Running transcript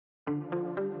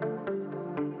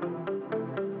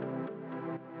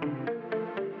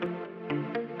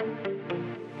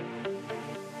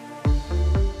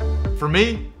For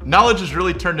me, knowledge has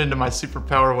really turned into my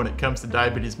superpower when it comes to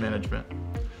diabetes management.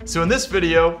 So in this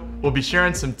video, we'll be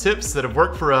sharing some tips that have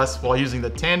worked for us while using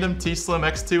the Tandem t:slim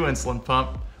X2 Insulin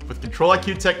Pump with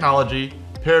Control-IQ technology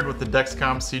paired with the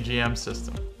Dexcom CGM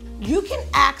system. You can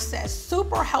access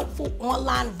super helpful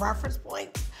online reference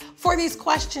points for these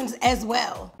questions as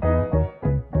well.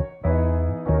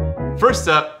 First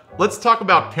up, let's talk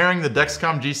about pairing the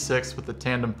Dexcom G6 with the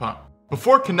Tandem pump.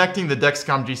 Before connecting the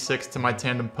Dexcom G6 to my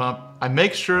Tandem pump, I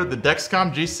make sure the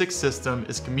Dexcom G6 system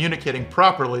is communicating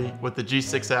properly with the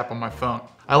G6 app on my phone.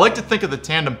 I like to think of the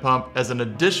Tandem pump as an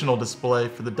additional display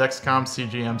for the Dexcom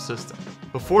CGM system.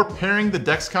 Before pairing the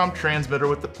Dexcom transmitter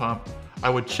with the pump, I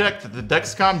would check that the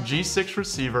Dexcom G6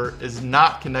 receiver is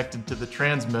not connected to the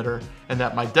transmitter and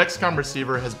that my Dexcom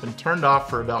receiver has been turned off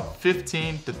for about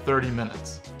 15 to 30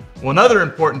 minutes. One other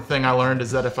important thing I learned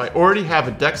is that if I already have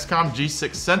a Dexcom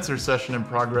G6 sensor session in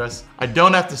progress, I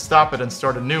don't have to stop it and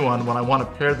start a new one when I want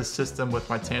to pair the system with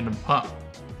my Tandem pump.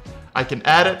 I can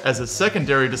add it as a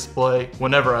secondary display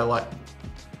whenever I like.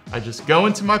 I just go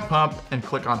into my pump and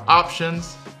click on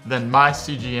Options, then My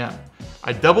CGM.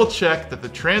 I double check that the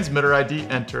transmitter ID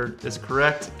entered is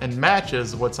correct and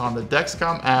matches what's on the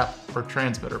Dexcom app or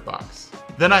transmitter box.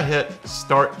 Then I hit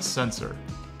Start Sensor.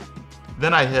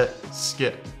 Then I hit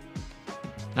Skip.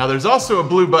 Now there's also a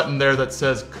blue button there that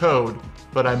says Code,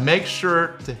 but I make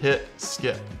sure to hit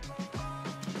Skip.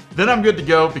 Then I'm good to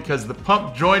go because the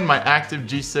pump joined my active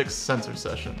G6 sensor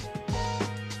session.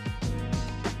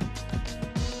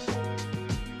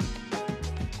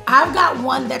 I've got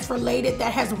one that's related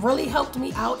that has really helped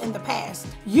me out in the past.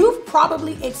 You've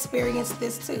probably experienced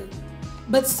this too.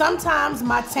 But sometimes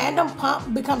my Tandem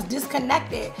pump becomes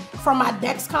disconnected from my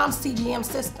Dexcom CGM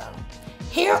system.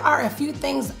 Here are a few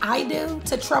things I do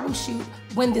to troubleshoot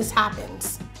when this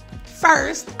happens.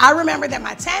 First, I remember that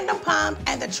my Tandem pump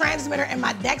and the transmitter in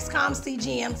my Dexcom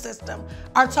CGM system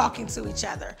are talking to each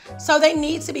other, so they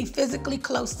need to be physically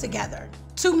close together.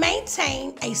 To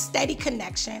maintain a steady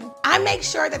connection, I make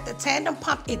sure that the Tandem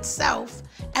pump itself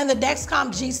and the Dexcom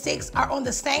G6 are on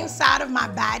the same side of my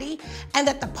body and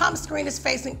that the pump screen is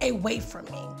facing away from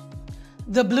me.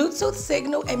 The Bluetooth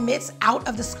signal emits out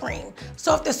of the screen,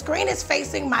 so if the screen is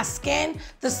facing my skin,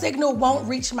 the signal won't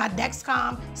reach my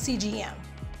Dexcom CGM.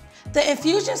 The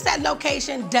infusion set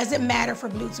location doesn't matter for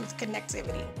Bluetooth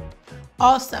connectivity.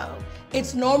 Also,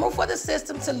 it's normal for the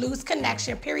system to lose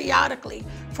connection periodically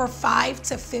for 5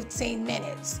 to 15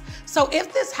 minutes. So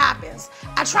if this happens,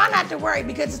 I try not to worry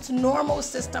because it's normal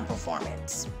system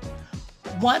performance.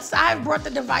 Once I've brought the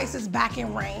devices back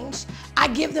in range, I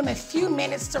give them a few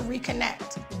minutes to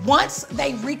reconnect. Once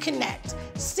they reconnect,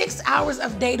 6 hours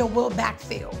of data will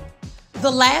backfill.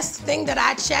 The last thing that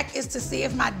I check is to see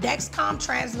if my Dexcom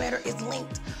transmitter is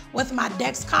linked with my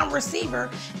Dexcom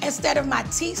receiver instead of my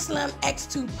t:slim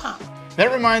X2 pump.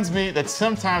 That reminds me that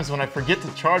sometimes when I forget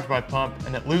to charge my pump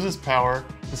and it loses power,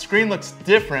 the screen looks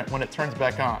different when it turns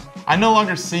back on. I no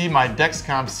longer see my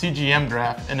Dexcom CGM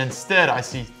graph and instead I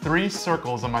see 3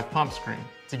 circles on my pump screen.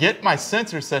 To get my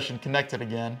sensor session connected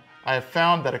again, I have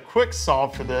found that a quick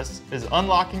solve for this is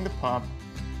unlocking the pump,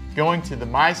 going to the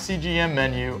My CGM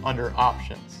menu under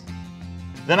Options.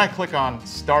 Then I click on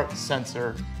Start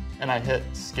Sensor and I hit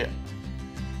Skip.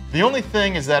 The only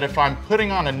thing is that if I'm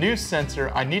putting on a new sensor,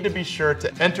 I need to be sure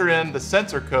to enter in the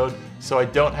sensor code so I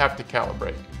don't have to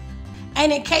calibrate.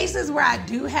 And in cases where I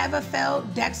do have a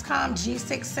failed Dexcom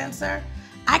G6 sensor,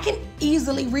 I can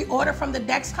easily reorder from the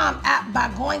Dexcom app by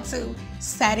going to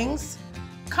Settings,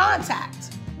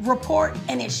 Contact, Report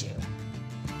an Issue.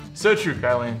 So true,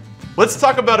 Kylene. Let's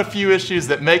talk about a few issues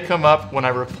that may come up when I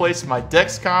replace my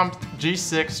Dexcom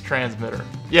G6 transmitter.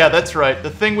 Yeah, that's right, the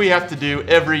thing we have to do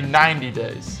every 90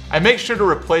 days. I make sure to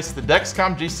replace the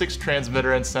Dexcom G6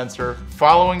 transmitter and sensor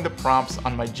following the prompts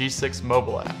on my G6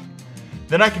 mobile app.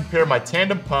 Then I can pair my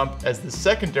Tandem pump as the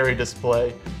secondary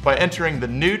display by entering the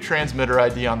new transmitter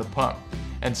ID on the pump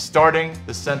and starting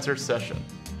the sensor session.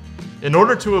 In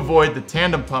order to avoid the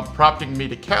Tandem pump prompting me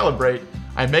to calibrate,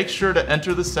 I make sure to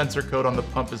enter the sensor code on the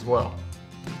pump as well.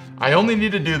 I only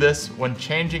need to do this when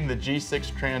changing the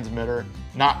G6 transmitter,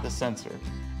 not the sensor.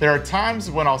 There are times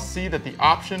when I'll see that the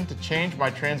option to change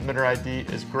my transmitter ID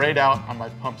is grayed out on my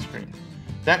pump screen.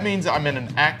 That means I'm in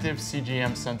an active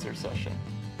CGM sensor session.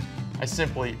 I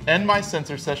simply end my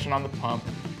sensor session on the pump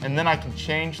and then I can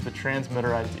change the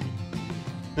transmitter ID.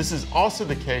 This is also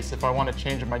the case if I want to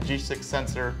change my G6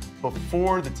 sensor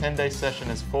before the 10-day session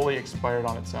is fully expired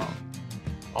on its own.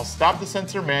 I'll stop the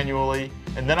sensor manually,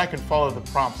 and then I can follow the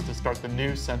prompts to start the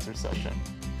new sensor session.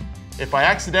 If I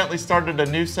accidentally started a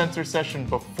new sensor session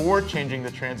before changing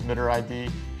the transmitter ID,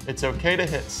 it's okay to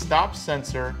hit stop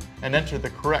sensor and enter the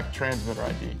correct transmitter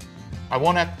ID. I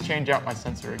won't have to change out my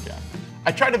sensor again.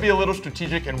 I try to be a little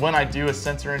strategic in when I do a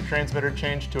sensor and transmitter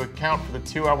change to account for the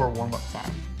 2-hour warm-up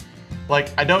time.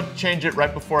 Like, I don't change it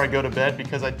right before I go to bed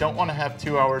because I don't want to have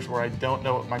 2 hours where I don't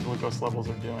know what my glucose levels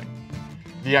are doing.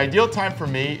 The ideal time for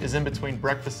me is in between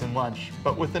breakfast and lunch,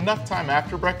 but with enough time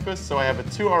after breakfast so I have a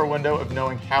 2-hour window of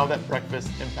knowing how that breakfast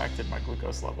impacted my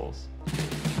glucose levels.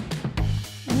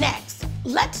 Next,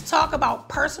 let's talk about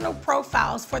personal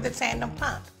profiles for the Tandem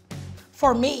Pump.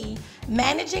 For me,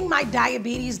 managing my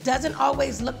diabetes doesn't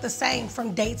always look the same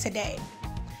from day to day.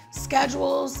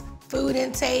 Schedules, food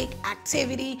intake,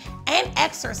 activity, and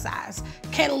exercise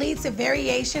can lead to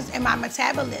variations in my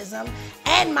metabolism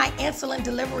and my insulin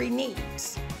delivery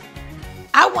needs.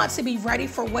 I want to be ready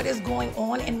for what is going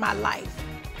on in my life.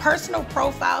 Personal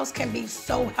profiles can be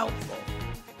so helpful.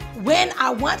 When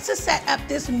I want to set up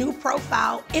this new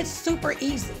profile, it's super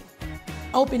easy.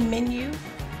 Open menu,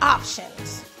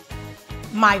 options,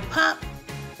 my pump,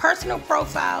 personal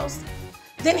profiles,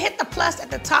 then hit the plus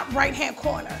at the top right-hand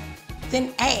corner.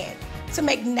 Then add to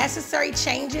make necessary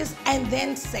changes and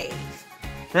then save.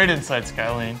 Great insights,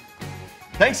 Kylene.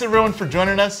 Thanks everyone for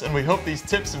joining us, and we hope these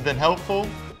tips have been helpful.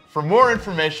 For more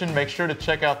information, make sure to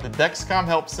check out the Dexcom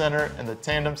Help Center and the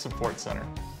Tandem Support Center.